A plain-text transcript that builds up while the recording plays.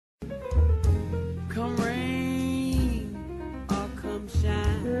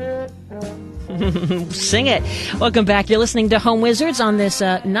Sing it. Welcome back. You're listening to Home Wizards on this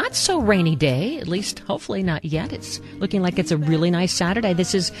not so rainy day, at least hopefully not yet. It's looking like it's a really nice Saturday.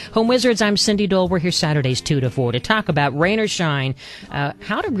 This is Home Wizards. I'm Cindy Dole. We're here Saturdays 2 to 4 to talk about rain or shine,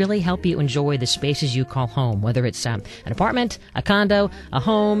 how to really help you enjoy the spaces you call home, whether it's an apartment, a condo, a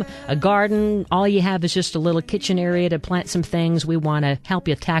home, a garden. All you have is just a little kitchen area to plant some things. We want to help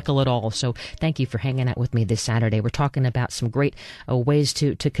you tackle it all. So thank you for hanging out with me this Saturday. We're talking about some great ways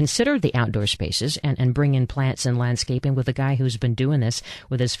to consider the outdoor spaces and bring in plants and landscaping with a guy who's been doing this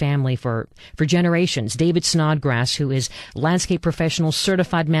with his family for generations. David Snodgrass, who is landscape professional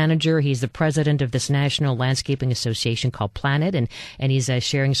certified manager. He's the president of this national landscaping association called Planet, and he's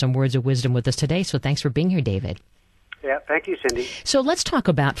sharing some words of wisdom with us today. So thanks for being here, David. Yeah, thank you, Cindy. So let's talk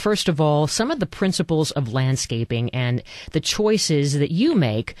about, first of all, some of the principles of landscaping and the choices that you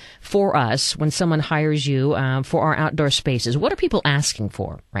make for us when someone hires you for our outdoor spaces. What are people asking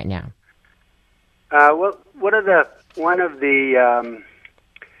for right now? Well,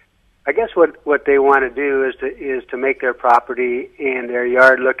 I guess what they want to do is to make their property and their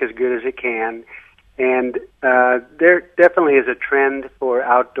yard look as good as it can. And there definitely is a trend for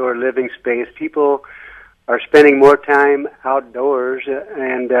outdoor living space. People are spending more time outdoors,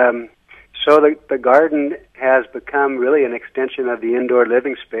 and so the garden has become really an extension of the indoor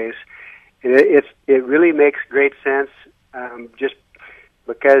living space. It really makes great sense, just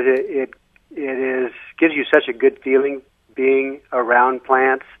because it gives you such a good feeling being around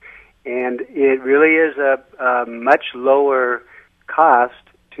plants, and it really is a much lower cost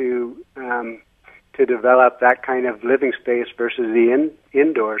to develop that kind of living space versus the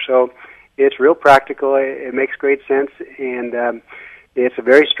indoor. So it's real practical. It makes great sense, and it's a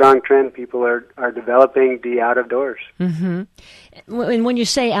very strong trend. People are developing the out of doors. Mm-hmm. And when you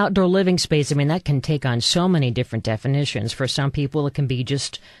say outdoor living space, I mean, that can take on so many different definitions. For some people, it can be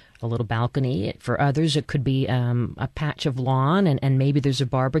just a little balcony. For others, it could be a patch of lawn, and maybe there's a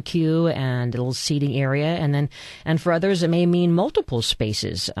barbecue and a little seating area. And for others, it may mean multiple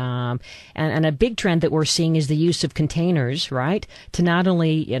spaces. And a big trend that we're seeing is the use of containers, right? To not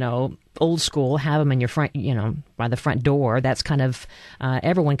only, old school, have them in your front, by the front door. That's kind of,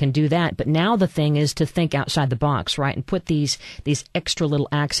 everyone can do that. But now the thing is to think outside the box, right? And put these extra little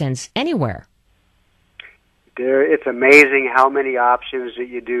accents anywhere. It's amazing how many options that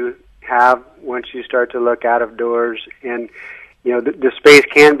you do have once you start to look out of doors. And, the space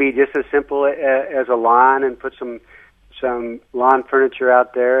can be just as simple as a lawn, and put some lawn furniture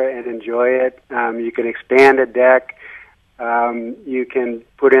out there and enjoy it. You can expand a deck. You can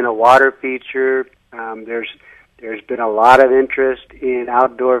put in a water feature. There's been a lot of interest in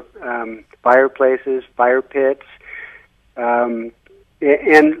outdoor fireplaces, fire pits. And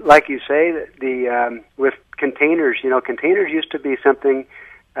like you say, with containers, containers used to be something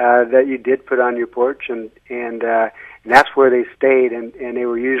that you did put on your porch, and that's where they stayed, and they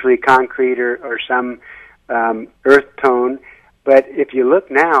were usually concrete or some earth tone. But if you look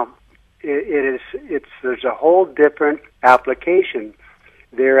now, there's a whole different application.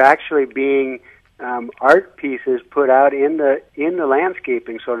 They're actually being art pieces put out in the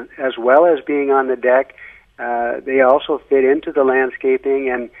landscaping. So as well as being on the deck, they also fit into the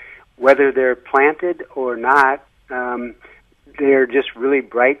landscaping, and whether they're planted or not, they're just really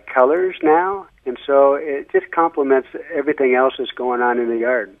bright colors now, and so it just complements everything else that's going on in the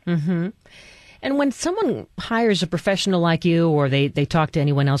yard. Mm-hmm. And when someone hires a professional like you, or they talk to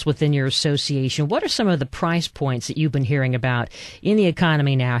anyone else within your association, what are some of the price points that you've been hearing about in the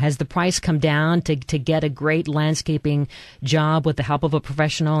economy now? Has the price come down to get a great landscaping job with the help of a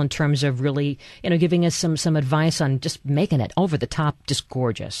professional in terms of really, giving us some advice on just making it over the top, just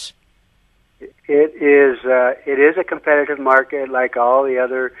gorgeous? It is a competitive market like all the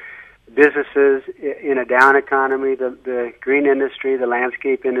other businesses in a down economy. The green industry, the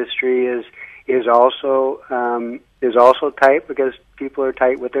landscape industry is also tight, because people are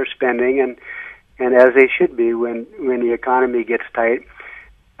tight with their spending, and as they should be when the economy gets tight.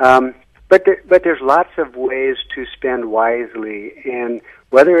 But there's lots of ways to spend wisely, and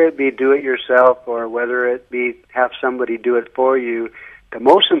whether it be do it yourself or whether it be have somebody do it for you, the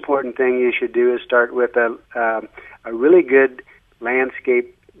most important thing you should do is start with a really good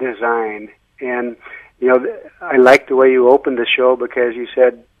landscape design. And I like the way you opened the show, because you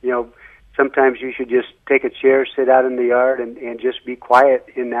said sometimes you should just take a chair, sit out in the yard, and just be quiet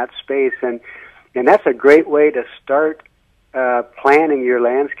in that space. And that's a great way to start planning your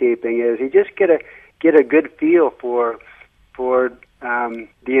landscaping. Is you just get a good feel for the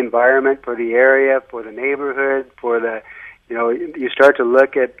environment, for the area, for the neighborhood, for the you start to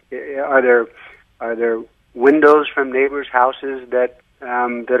look at are there windows from neighbors' houses that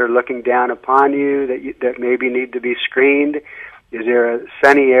that are looking down upon you that maybe need to be screened? Is there a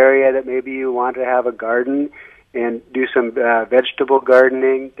sunny area that maybe you want to have a garden and do some vegetable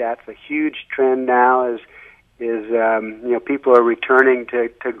gardening? That's a huge trend now. People are returning to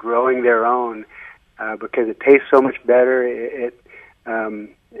growing their own because it tastes so much better.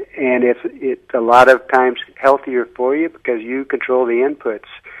 And it's a lot of times healthier for you because you control the inputs.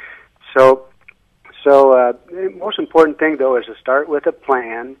 So the most important thing, though, is to start with a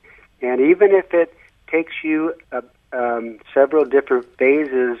plan, and even if it takes you several different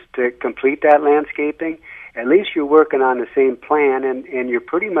phases to complete that landscaping, at least you're working on the same plan, and you're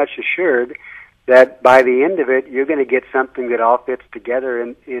pretty much assured that by the end of it, you're going to get something that all fits together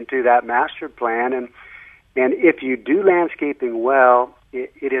into that master plan. And if you do landscaping well,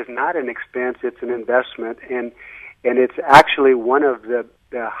 it is not an expense; it's an investment, and it's actually one of the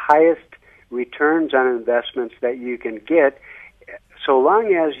highest returns on investments that you can get, so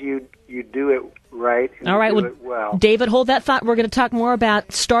long as you do it right and all right, do it well. David, hold that thought. We're going to talk more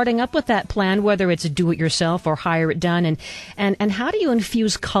about starting up with that plan, whether it's a do-it-yourself or hire it done, and how do you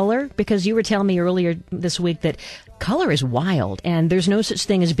infuse color? Because you were telling me earlier this week that color is wild, and there's no such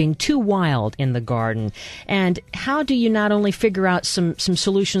thing as being too wild in the garden. And how do you not only figure out some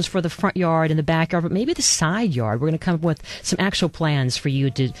solutions for the front yard and the backyard, but maybe the side yard? We're going to come up with some actual plans for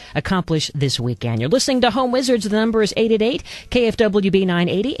you to accomplish this weekend. You're listening to Home Wizards. The number is 888-KFWB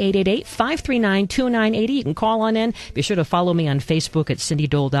 980, 888-539-2980. You can call on in. Be sure to follow me on Facebook at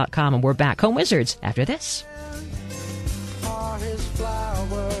cindydole.com, and we're back. Home Wizards after this. Are his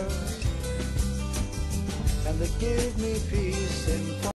flowers, and they give me peace.